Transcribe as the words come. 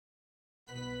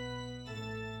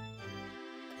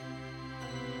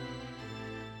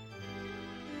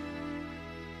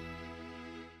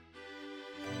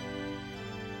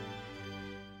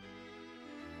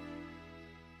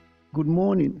Good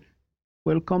morning.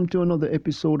 Welcome to another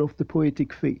episode of the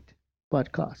Poetic Faith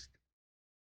podcast.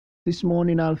 This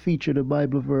morning I'll feature the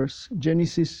Bible verse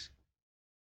Genesis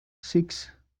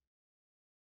 6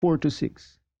 4 to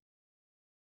 6.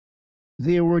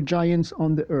 There were giants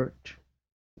on the earth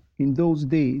in those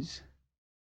days,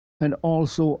 and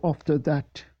also after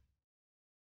that,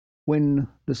 when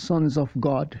the sons of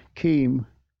God came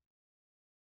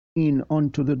in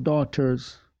unto the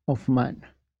daughters of man,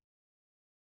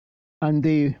 and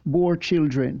they bore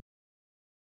children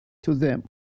to them.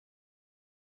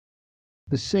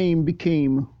 The same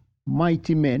became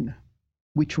mighty men,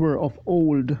 which were of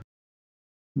old,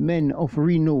 men of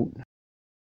renown.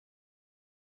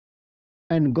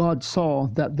 And God saw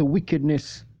that the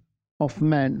wickedness of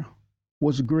man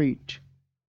was great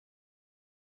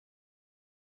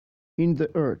in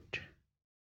the earth,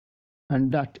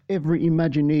 and that every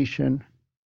imagination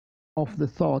of the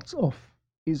thoughts of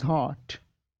his heart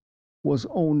was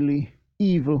only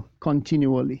evil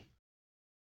continually.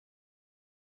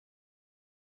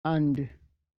 And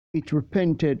it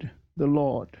repented the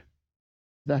Lord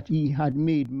that he had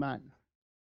made man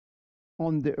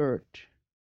on the earth,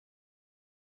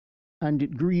 and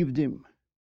it grieved him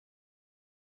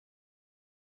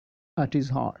at his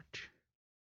heart.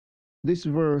 This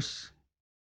verse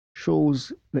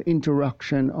shows the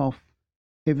interaction of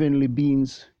heavenly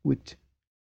beings with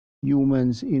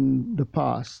humans in the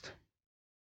past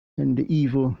and the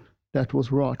evil that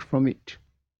was wrought from it.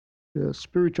 The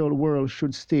spiritual world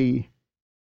should stay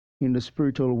in the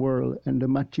spiritual world, and the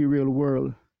material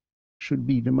world should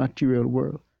be the material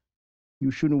world.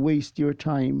 You shouldn't waste your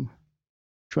time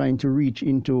trying to reach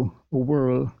into a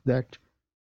world that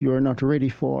you're not ready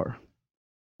for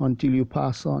until you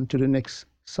pass on to the next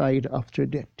side after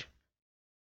death.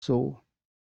 So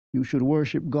you should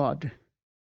worship God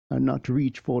and not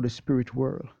reach for the spirit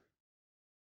world,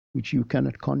 which you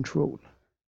cannot control.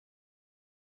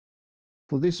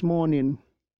 For this morning,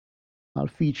 I'll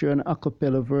feature an a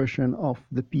cappella version of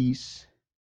the piece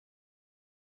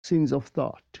Sins of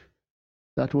Thought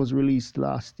that was released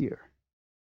last year.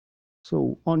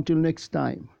 So until next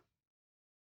time,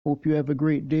 hope you have a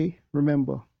great day.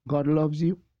 Remember, God loves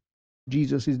you.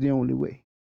 Jesus is the only way.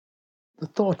 The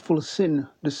thoughtful sin,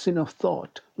 the sin of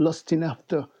thought, lusting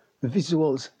after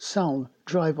visuals, sound,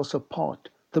 drive us apart.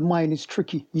 The mind is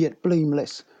tricky yet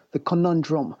blameless. The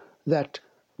conundrum that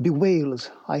bewails,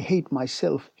 I hate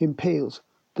myself, impales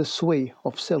the sway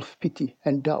of self-pity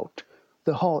and doubt.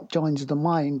 The heart joins the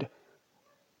mind,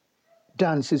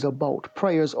 dances about.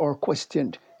 Prayers are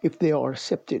questioned if they are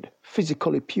accepted,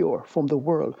 physically pure from the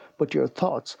world, but your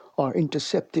thoughts are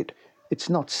intercepted. It's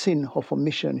not sin of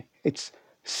omission, it's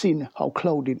sin how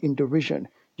clouded in derision.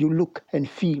 You look and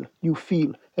feel, you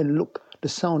feel and look. The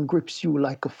sound grips you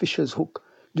like a fisher's hook.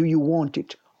 Do you want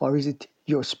it, or is it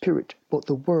your spirit? But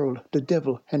the world, the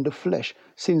devil, and the flesh,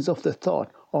 sins of the thought,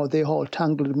 are they all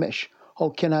tangled mesh? How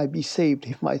can I be saved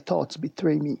if my thoughts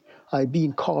betray me? I've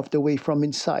been carved away from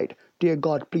inside. Dear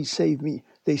God, please save me.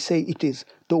 They say it is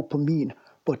dopamine,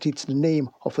 but it's the name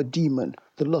of a demon.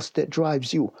 The lust that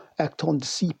drives you, act on the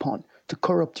seapond, to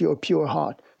corrupt your pure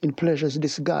heart in pleasure's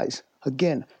disguise.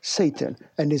 Again, Satan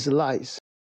and his lies.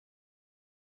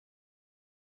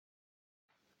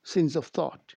 Sins of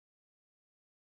thought.